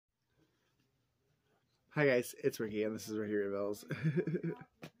Hi guys, it's Ricky and this is Ricky Reveals.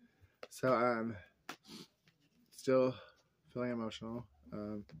 So still feeling emotional.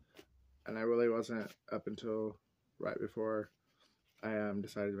 And I really wasn't up until right before I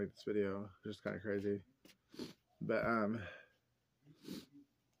decided to make this video, which is kind of crazy. But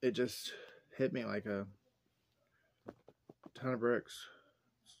it just hit me like a ton of bricks.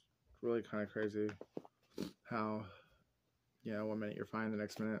 It's really kind of crazy how, you know, 1 minute you're fine, the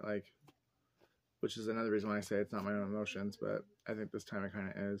next minute, like, which is another reason why I say it's not my own emotions, but I think this time it kind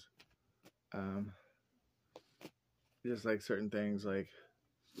of is. Just like certain things, like,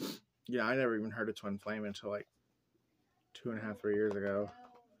 yeah, I never even heard of twin flame until like 2.5, 3 years ago,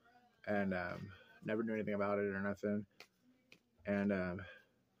 and never knew anything about it or nothing. And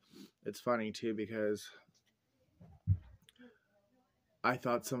it's funny too because I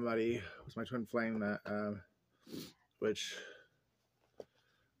thought somebody was my twin flame that, which,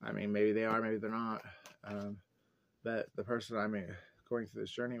 I mean, maybe they are, maybe they're not. But the person I'm going through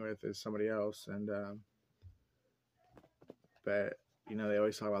this journey with is somebody else, and but you know, they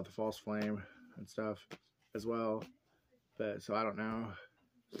always talk about the false flame and stuff as well. But so I don't know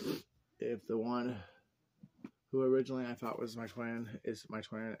if the one who originally I thought was my twin is my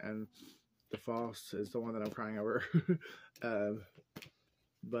twin, and the false is the one that I'm crying over.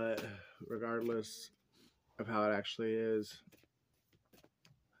 But regardless of how it actually is,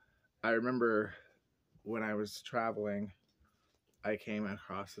 I remember when I was traveling, I came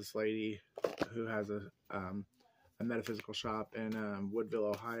across this lady who has a metaphysical shop in Woodville,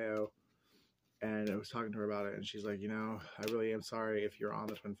 Ohio, and I was talking to her about it, and she's like, you know, I really am sorry if you're on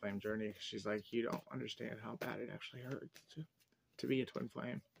the twin flame journey. She's like, you don't understand how bad it actually hurts to be a twin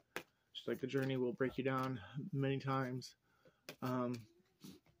flame. She's like, the journey will break you down many times,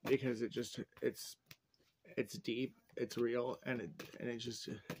 because it's deep, it's real, and it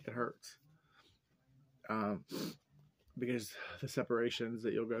hurts. Because the separations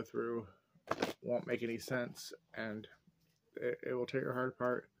that you'll go through won't make any sense, and it will tear your heart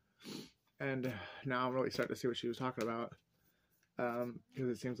apart. And now I'm really starting to see what she was talking about, because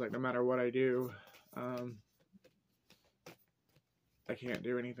it seems like no matter what I do, I can't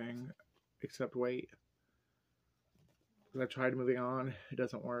do anything except wait. Because I've tried moving on, it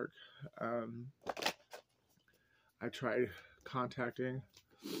doesn't work. I tried contacting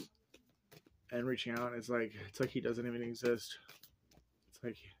and reaching out. It's like he doesn't even exist. It's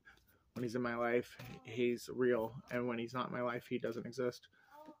like when he's in my life, he's real, and when he's not in my life, he doesn't exist.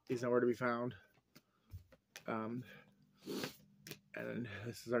 He's nowhere to be found. And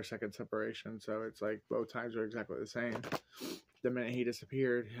this is our second separation, so it's like both times are exactly the same. The minute he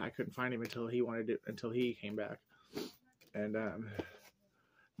disappeared, I couldn't find him until he came back. And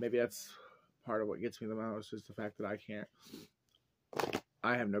maybe that's part of what gets me the most, is the fact that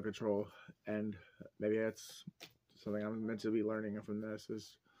I have no control, and maybe that's something I'm meant to be learning from this,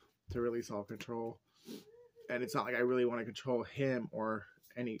 is to release all control. And it's not like I really want to control him or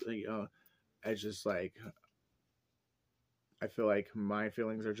anything. It's just like I feel like my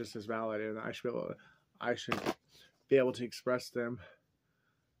feelings are just as valid, and I should be able to express them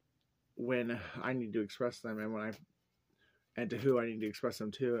when I need to express them, and to who I need to express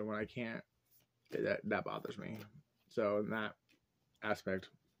them to, and when I can't, that bothers me. So in that aspect,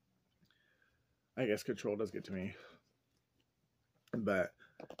 I guess control does get to me. But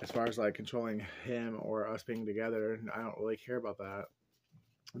as far as like controlling him or us being together, I don't really care about that,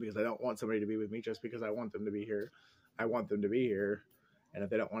 because I don't want somebody to be with me just because I want them to be here. I want them to be here, and if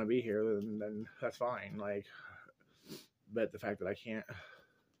they don't want to be here, then that's fine. Like, but the fact that I can't,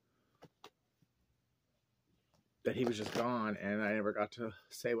 that he was just gone, and I never got to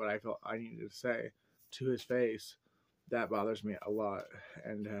say what I felt I needed to say to his face, that bothers me a lot.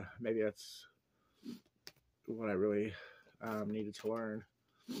 And maybe that's what I really needed to learn,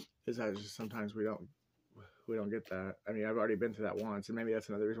 is that just sometimes we don't get that. I mean, I've already been through that once, and maybe that's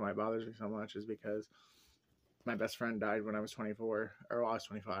another reason why it bothers me so much, is because my best friend died when I was 24, or well, I was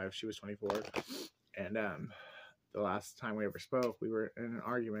 25, she was 24, and the last time we ever spoke, we were in an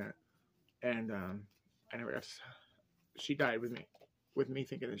argument, and I never got to, she died with me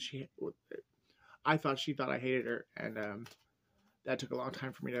thinking that I thought she thought I hated her, and that took a long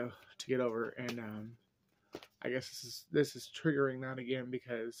time for me to get over. And I guess this is triggering that again,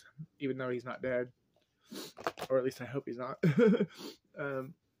 because even though he's not dead, or at least I hope he's not,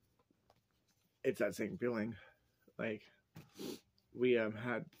 it's that same feeling. Like, we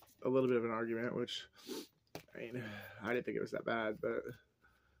had a little bit of an argument, which, I mean, I didn't think it was that bad, but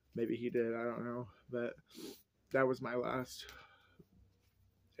maybe he did, I don't know. But that was my last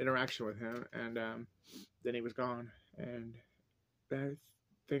interaction with him, and then he was gone. And I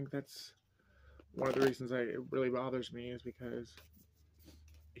think that's one of the reasons it really bothers me is because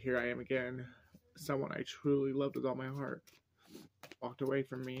here I am again, someone I truly loved with all my heart walked away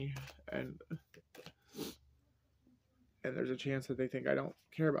from me, and there's a chance that they think I don't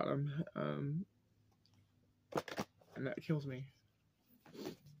care about them, and that kills me,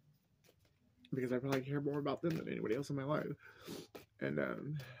 because I probably care more about them than anybody else in my life, and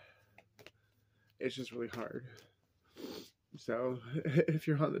it's just really hard. So if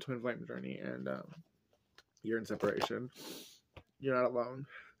you're on the twin flame journey and you're in separation, you're not alone.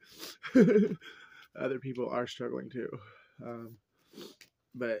 Other people are struggling too,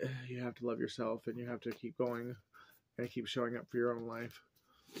 but you have to love yourself, and you have to keep going and keep showing up for your own life,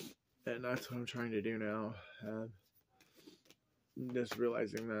 and that's what I'm trying to do now. Just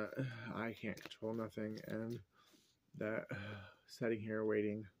realizing that I can't control nothing, and that sitting here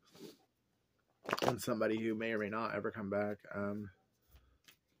waiting on somebody who may or may not ever come back, and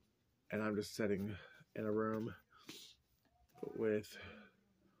I'm just sitting in a room with,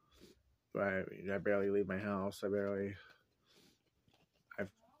 I barely leave my house. I've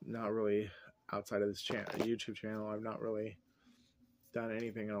not really, outside of this YouTube channel, I've not really done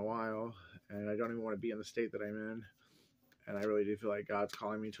anything in a while, and I don't even want to be in the state that I'm in, and I really do feel like God's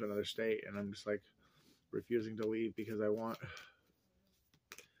calling me to another state, and I'm just like refusing to leave because I want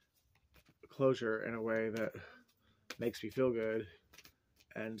closure in a way that makes me feel good,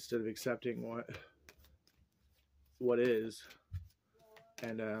 and instead of accepting what is,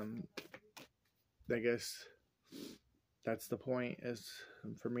 and I guess that's the point, is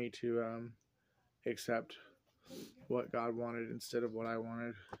for me to accept what God wanted instead of what I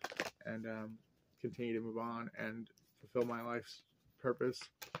wanted, and continue to move on and fulfill my life's purpose,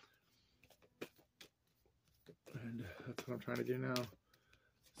 and that's what I'm trying to do now.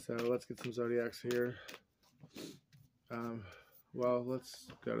 So let's get some zodiacs here. Well, let's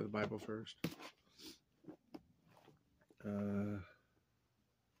go to the Bible first.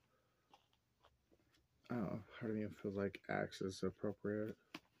 Oh, part of me feels like Acts is appropriate.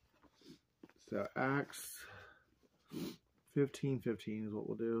 So Acts 15:15 is what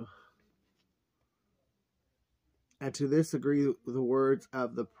we'll do. And to this agree the words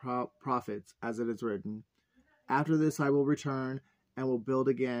of the prophets, as it is written, after this I will return and will build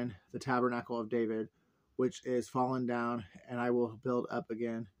again the tabernacle of David, which is fallen down, and I will build up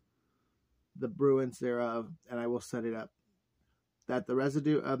again the ruins thereof, and I will set it up, that the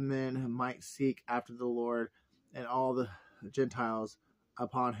residue of men might seek after the Lord, and all the Gentiles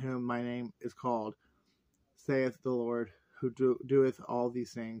upon whom my name is called, saith the Lord, who doeth all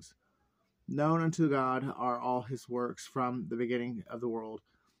these things. Known unto God are all his works from the beginning of the world.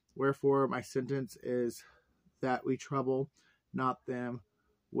 Wherefore my sentence is that we trouble not them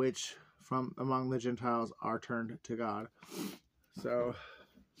which from among the Gentiles are turned to God. So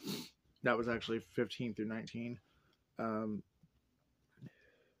that was actually 15 through 19.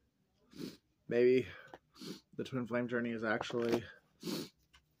 Maybe the twin flame journey is actually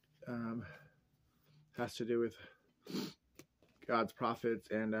has to do with God's prophets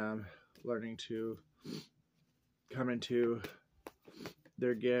and learning to come into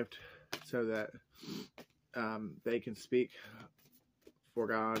their gift so that they can speak for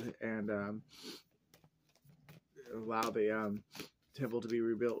God and allow the temple to be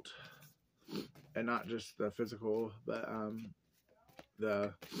rebuilt, and not just the physical, but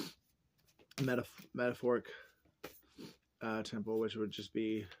the metaphoric temple, which would just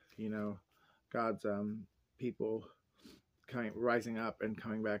be, God's people rising up and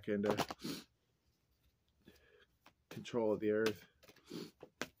coming back into control of the earth.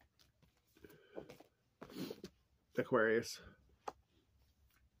 Aquarius.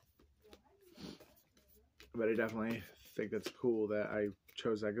 But I definitely think that's cool that I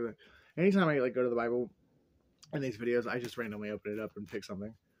chose that, because anytime I go to the Bible in these videos, I just randomly open it up and pick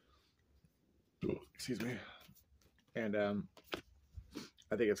something. Excuse me. And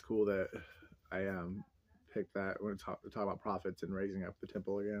I think it's cool that I picked that when we talk about prophets and raising up the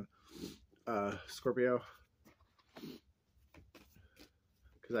temple again. Scorpio,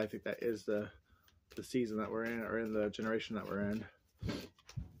 because I think that is the season that we're in, or in the generation that we're in.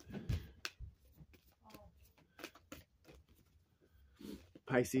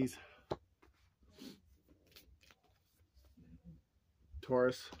 Pisces,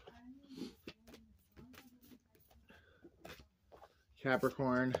 Taurus,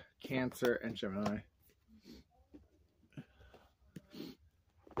 Capricorn, Cancer, and Gemini.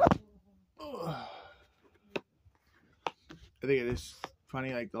 I think it is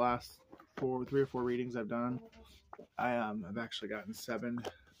funny, like the last 3 or 4 readings I've done, I've actually gotten 7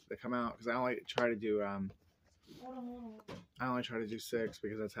 that come out, because I only try to do I only try to do 6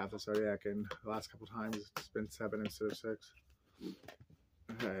 because that's half the zodiac, and the last couple times it's been 7 instead of 6.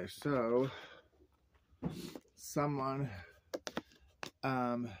 Okay, so someone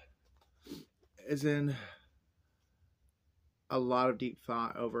is in a lot of deep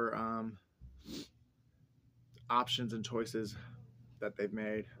thought over options and choices that they've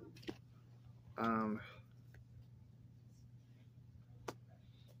made.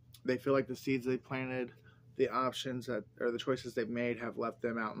 They feel like the seeds they planted, the options that, or the choices they've made, have left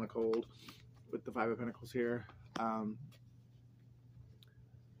them out in the cold with the 5 of Pentacles here.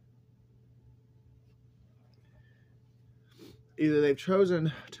 Either they've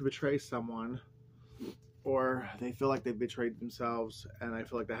chosen to betray someone, or they feel like they've betrayed themselves, and I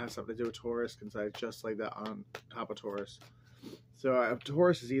feel like that has something to do with Taurus, because I just like that on top of Taurus. So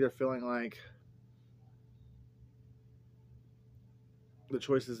Taurus is either feeling like the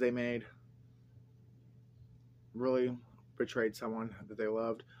choices they made really betrayed someone that they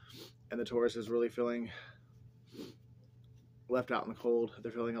loved, and the Taurus is really feeling left out in the cold.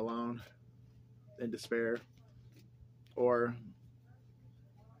 They're feeling alone, in despair, or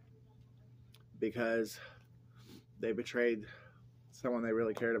because they betrayed someone they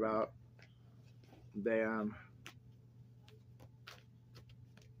really cared about, they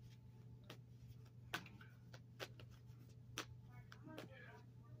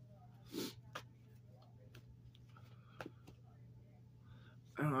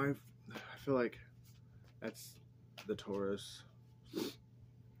I don't know, I feel like that's the Taurus,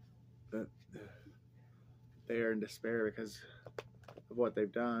 that they are in despair because of what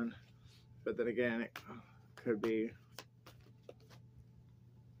they've done. But then again, it could be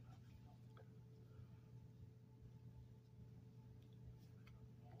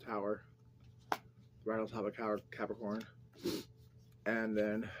Tower right on top of Capricorn, and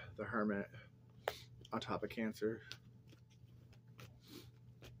then the Hermit on top of Cancer.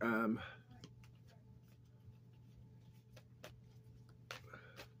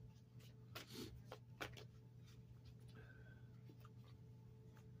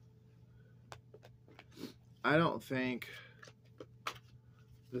 I don't think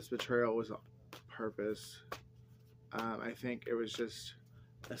this betrayal was on purpose. I think it was just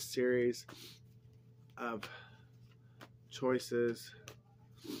a series of choices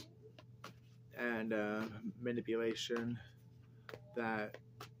and manipulation that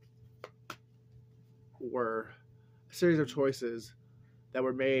were a series of choices that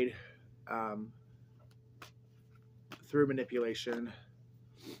were made through manipulation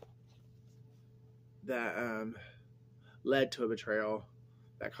that led to a betrayal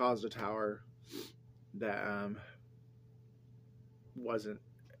that caused a Tower that wasn't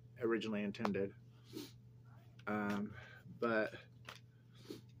originally intended. But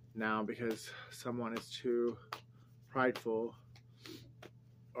now, because someone is too prideful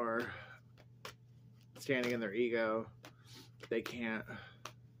or standing in their ego, they can't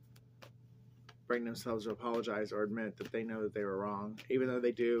bring themselves to apologize or admit that they know that they were wrong. Even though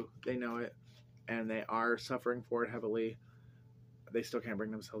they do, they know it, and they are suffering for it heavily, they still can't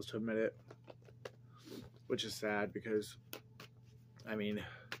bring themselves to admit it, which is sad, because I mean,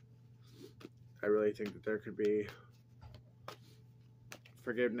 I really think that there could be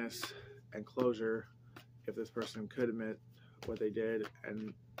forgiveness and closure if this person could admit what they did,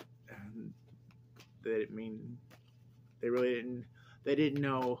 and they didn't mean, they didn't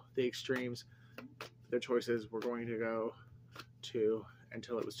know the extremes their choices were going to go to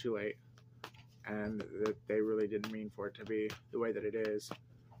until it was too late, and that they really didn't mean for it to be the way that it is.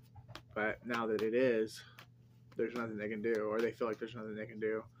 But now that it is, there's nothing they can do, or they feel like there's nothing they can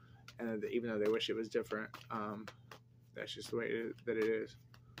do, and even though they wish it was different, that's just the way that it is.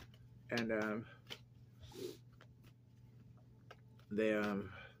 And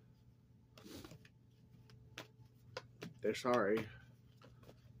they're sorry.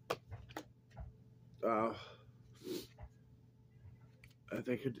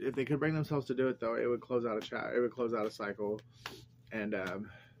 If they could bring themselves to do it, though, it would close out a cycle, and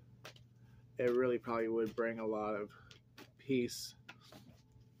it really probably would bring a lot of peace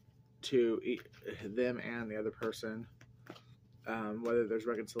to them and the other person, whether there's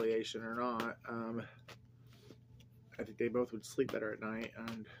reconciliation or not. I think they both would sleep better at night,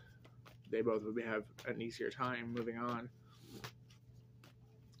 and they both would have an easier time moving on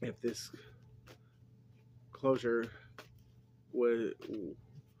if this closure was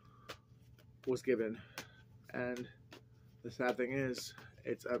given. And the sad thing is,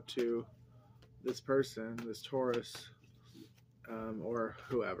 it's up to this person, this Taurus, or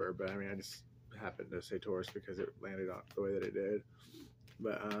whoever, but I mean, I just happened to say Taurus because it landed on the way that it did.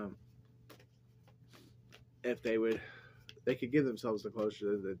 But if they would they could give themselves the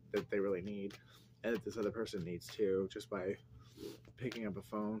closure that they really need, and that this other person needs too, just by picking up a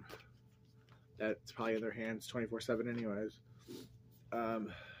phone that's probably in their hands 24/7 anyways.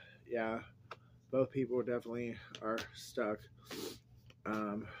 Yeah, both people definitely are stuck.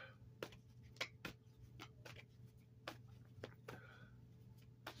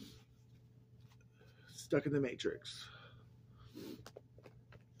 Stuck in the matrix.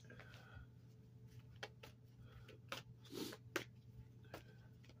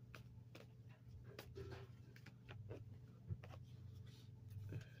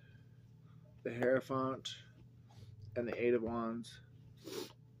 The Hierophant and the Eight of Wands.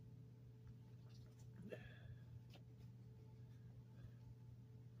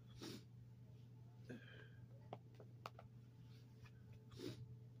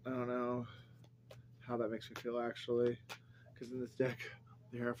 I don't know how that makes me feel actually, because in this deck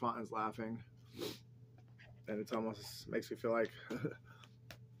the Hierophant is laughing, and it's almost makes me feel like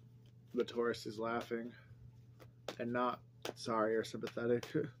the Taurus is laughing and not sorry or sympathetic.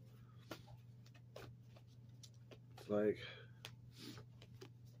 It's like,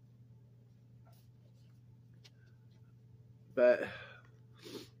 but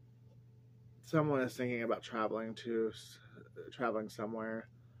someone is thinking about traveling somewhere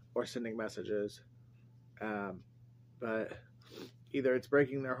or sending messages, but either it's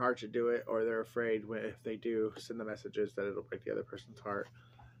breaking their heart to do it, or they're afraid if they do send the messages that it'll break the other person's heart.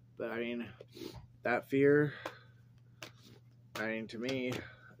 But I mean, that fear, I mean, to me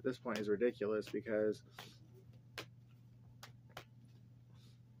at this point is ridiculous, because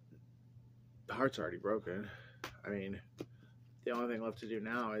the heart's already broken. I mean, the only thing left to do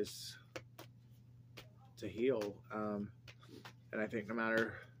now is to heal. And I think no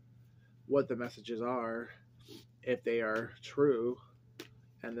matter what the messages are, if they are true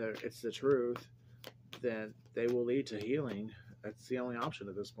and it's the truth, then they will lead to healing. That's the only option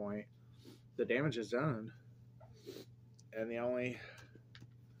at this point. The damage is done, and the only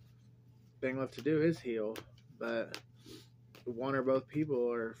thing left to do is heal. But one or both people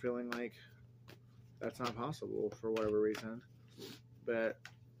are feeling like that's not possible for whatever reason. But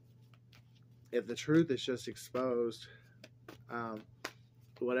if the truth is just exposed,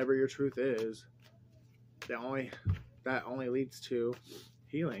 whatever your truth is, that only leads to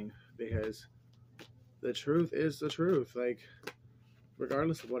healing, because the truth is the truth, like,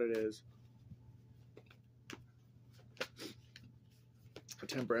 regardless of what it is.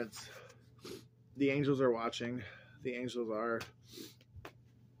 Temperance. The angels are watching. The angels are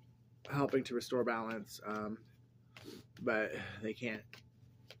helping to restore balance, but they can't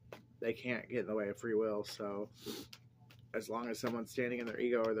get in the way of free will. So as long as someone's standing in their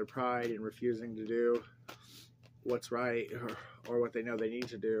ego or their pride and refusing to do what's right, or what they know they need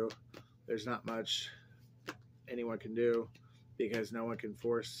to do, there's not much anyone can do, because no one can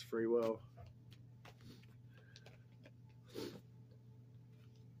force free will.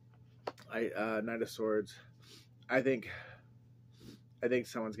 Knight of Swords. I think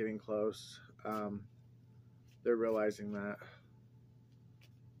someone's getting close. They're realizing that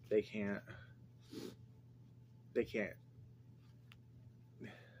they can't.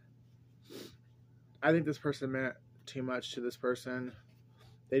 I think this person meant too much to this person.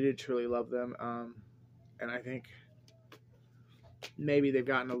 They did truly love them. And I think maybe they've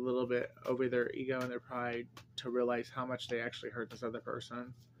gotten a little bit over their ego and their pride to realize how much they actually hurt this other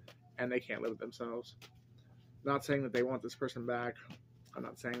person, and they can't live with themselves. I'm not saying that they want this person back. I'm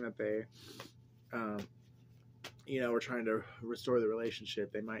not saying that they, are trying to restore the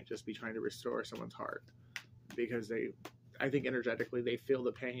relationship. They might just be trying to restore someone's heart, because I think energetically they feel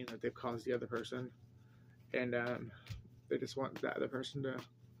the pain that they've caused the other person, and they just want that other person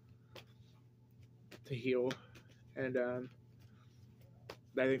to heal. And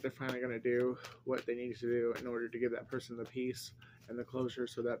I think they're finally going to do what they need to do in order to give that person the peace and the closure,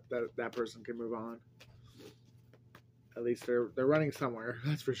 so that person can move on. At least they're running somewhere,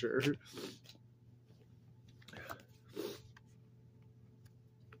 that's for sure.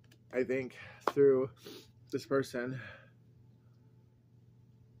 I think through this person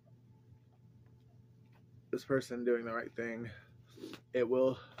doing the right thing, it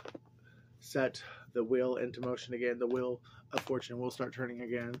will set the wheel into motion again. The wheel of fortune will start turning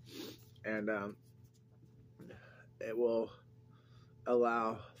again, and it will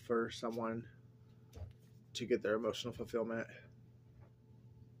allow for someone to get their emotional fulfillment,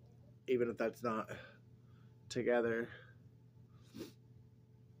 even if that's not together.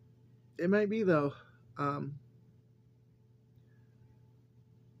 It might be, though.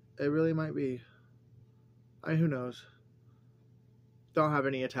 It really might be. Who knows? Don't have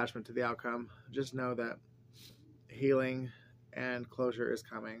any attachment to the outcome. Just know that healing and closure is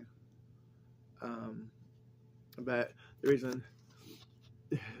coming. But the reason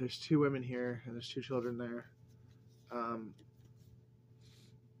there's 2 women here and there's 2 children there.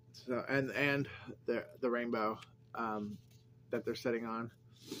 So and the rainbow that they're sitting on.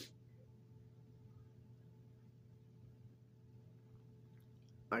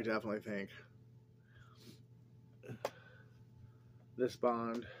 I definitely think this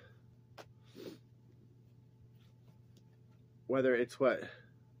bond, whether it's what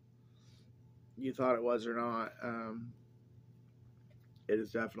you thought it was or not, it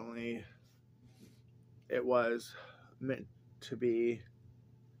is definitely, it was meant to be,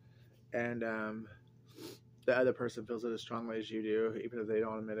 and the other person feels it as strongly as you do, even if they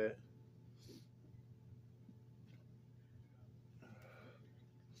don't admit it.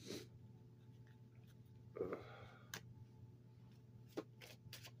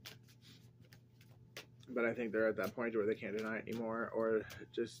 But I think they're at that point where they can't deny it anymore, or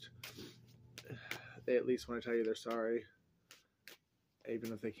just they at least want to tell you they're sorry,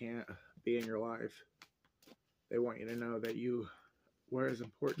 even if they can't be in your life. They want you to know that you were as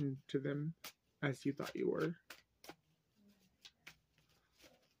important to them as you thought you were.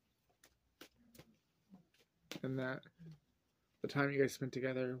 And that the time you guys spent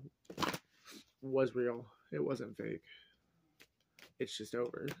together was real. It wasn't fake. It's just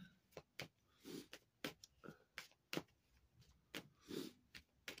over.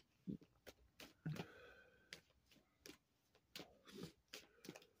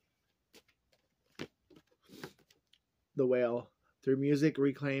 The Whale. Through music,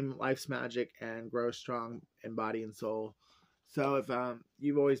 reclaim life's magic and grow strong in body and soul. So if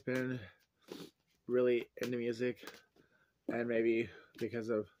you've always been really into music, and maybe because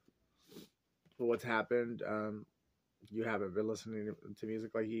of what's happened, you haven't been listening to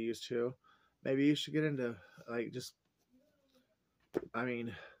music like you used to, maybe you should get into like just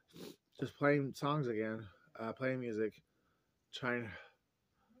playing songs again, playing music, trying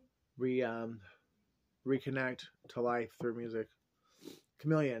to reconnect to life through music.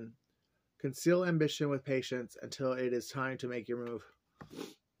 Chameleon. Conceal ambition with patience until it is time to make your move.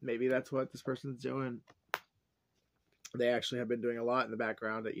 Maybe that's what this person's doing. They actually have been doing a lot in the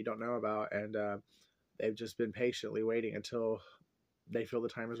background that you don't know about, and they've just been patiently waiting until they feel the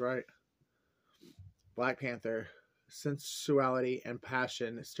time is right. Black Panther. Sensuality and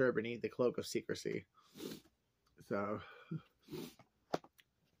passion stir beneath the cloak of secrecy. So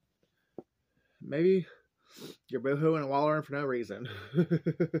maybe you're boohooing and wallowing for no reason.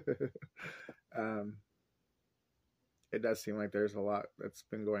 It does seem like there's a lot that's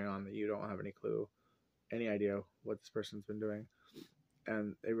been going on that you don't have any clue, any idea what this person's been doing.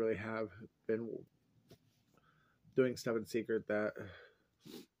 And they really have been doing stuff in secret that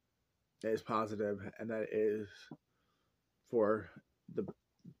is positive and that is for the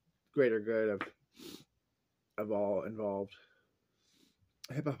greater good of all involved.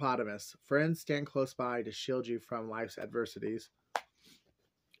 Hippopotamus. Friends stand close by to shield you from life's adversities.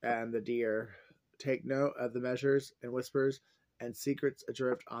 And the Deer. Take note of the measures and whispers and secrets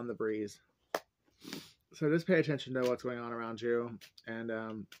adrift on the breeze. So just pay attention to what's going on around you,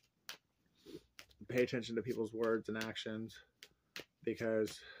 and pay attention to people's words and actions,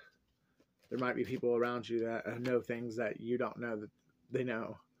 because there might be people around you that know things that you don't know that they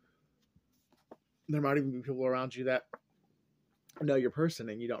know. There might even be people around you that know your person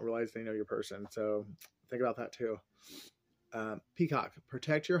and you don't realize they know your person. So think about that too. Peacock.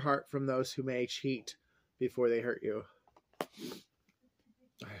 Protect your heart from those who may cheat before they hurt you.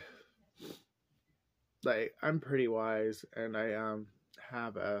 Like, I'm pretty wise, and I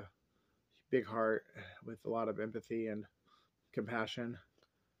have a big heart with a lot of empathy and compassion,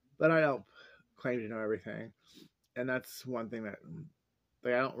 but I don't claim to know everything. And that's one thing that,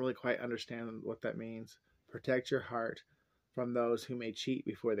 like, I don't really quite understand what that means. Protect your heart from those who may cheat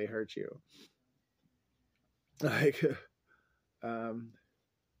before they hurt you. Like,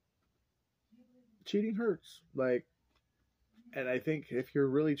 cheating hurts. Like, and I think if you're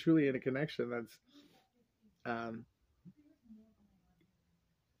really truly in a connection, that's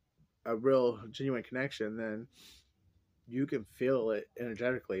a real genuine connection, then you can feel it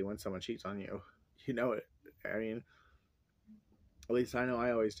energetically when someone cheats on you. You know it. I mean, at least I know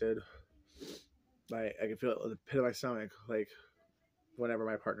I always did. Like, I can feel it in the pit of my stomach, like, whenever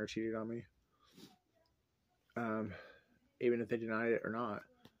my partner cheated on me. Even if they denied it or not,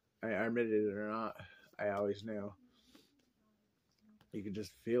 I admitted it or not, I always knew. You can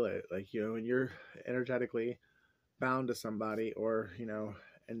just feel it. Like, you know, when you're energetically bound to somebody, or, you know,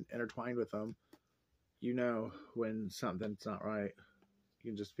 and intertwined with them, you know when something's not right.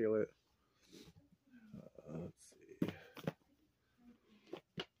 You can just feel it. Let's see.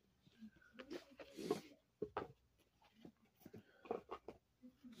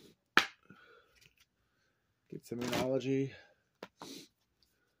 immunology.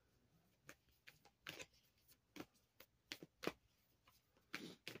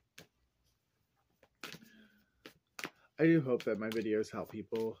 I do hope that my videos help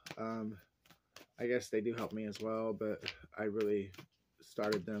people. I guess they do help me as well, but I really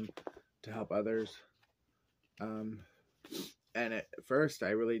started them to help others. And at first,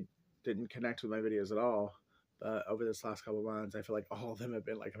 I really didn't connect with my videos at all. But over this last couple months, I feel like all of them have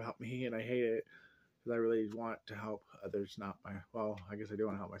been like about me, and I hate it because I really want to help others. Well, I guess I do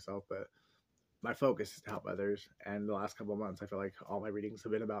want to help myself, but my focus is to help others. And the last couple months, I feel like all my readings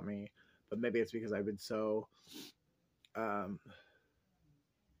have been about me. But maybe it's because I've been so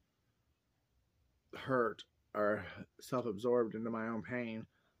hurt or self-absorbed into my own pain.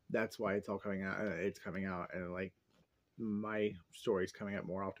 That's why it's all coming out. It's coming out, and like my story's coming out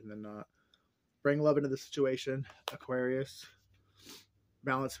more often than not. Bring love into the situation, Aquarius.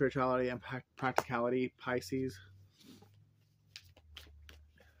 Balance spirituality and practicality, Pisces.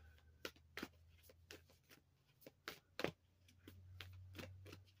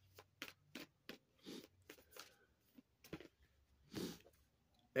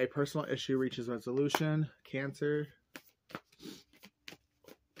 A personal issue reaches resolution, Cancer.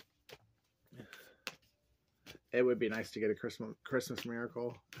 It would be nice to get a Christmas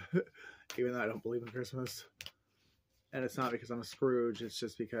miracle, even though I don't believe in Christmas. And it's not because I'm a Scrooge, it's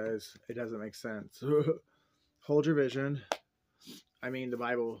just because it doesn't make sense. Hold your vision. I mean, the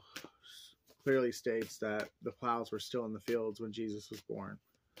Bible clearly states that the plows were still in the fields when Jesus was born,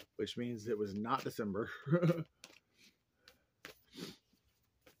 which means it was not December.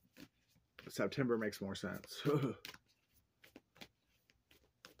 September makes more sense.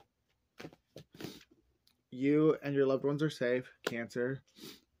 You and your loved ones are safe, Cancer.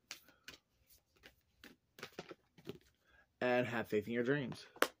 And have faith in your dreams.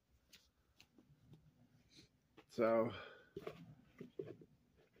 So,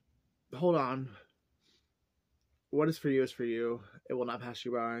 hold on. What is for you is for you. It will not pass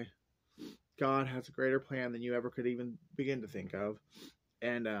you by. God has a greater plan than you ever could even begin to think of.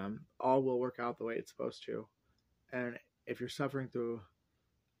 And all will work out the way it's supposed to. And if you're suffering through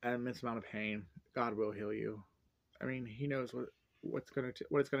an immense amount of pain, God will heal you. I mean, He knows what it's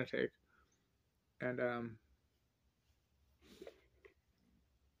gonna take, and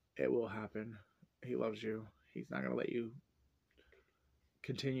it will happen. He loves you. He's not gonna let you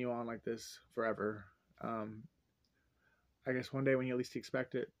continue on like this forever. I guess one day when you least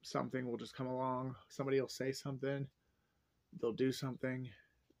expect it, something will just come along. Somebody will say something. They'll do something,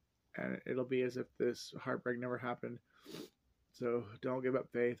 and it'll be as if this heartbreak never happened. So don't give up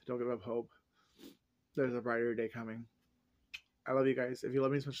faith. Don't give up hope. There's a brighter day coming. I love you guys. If you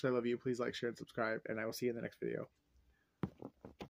love me as much as I love you, please like, share, and subscribe, and I will see you in the next video.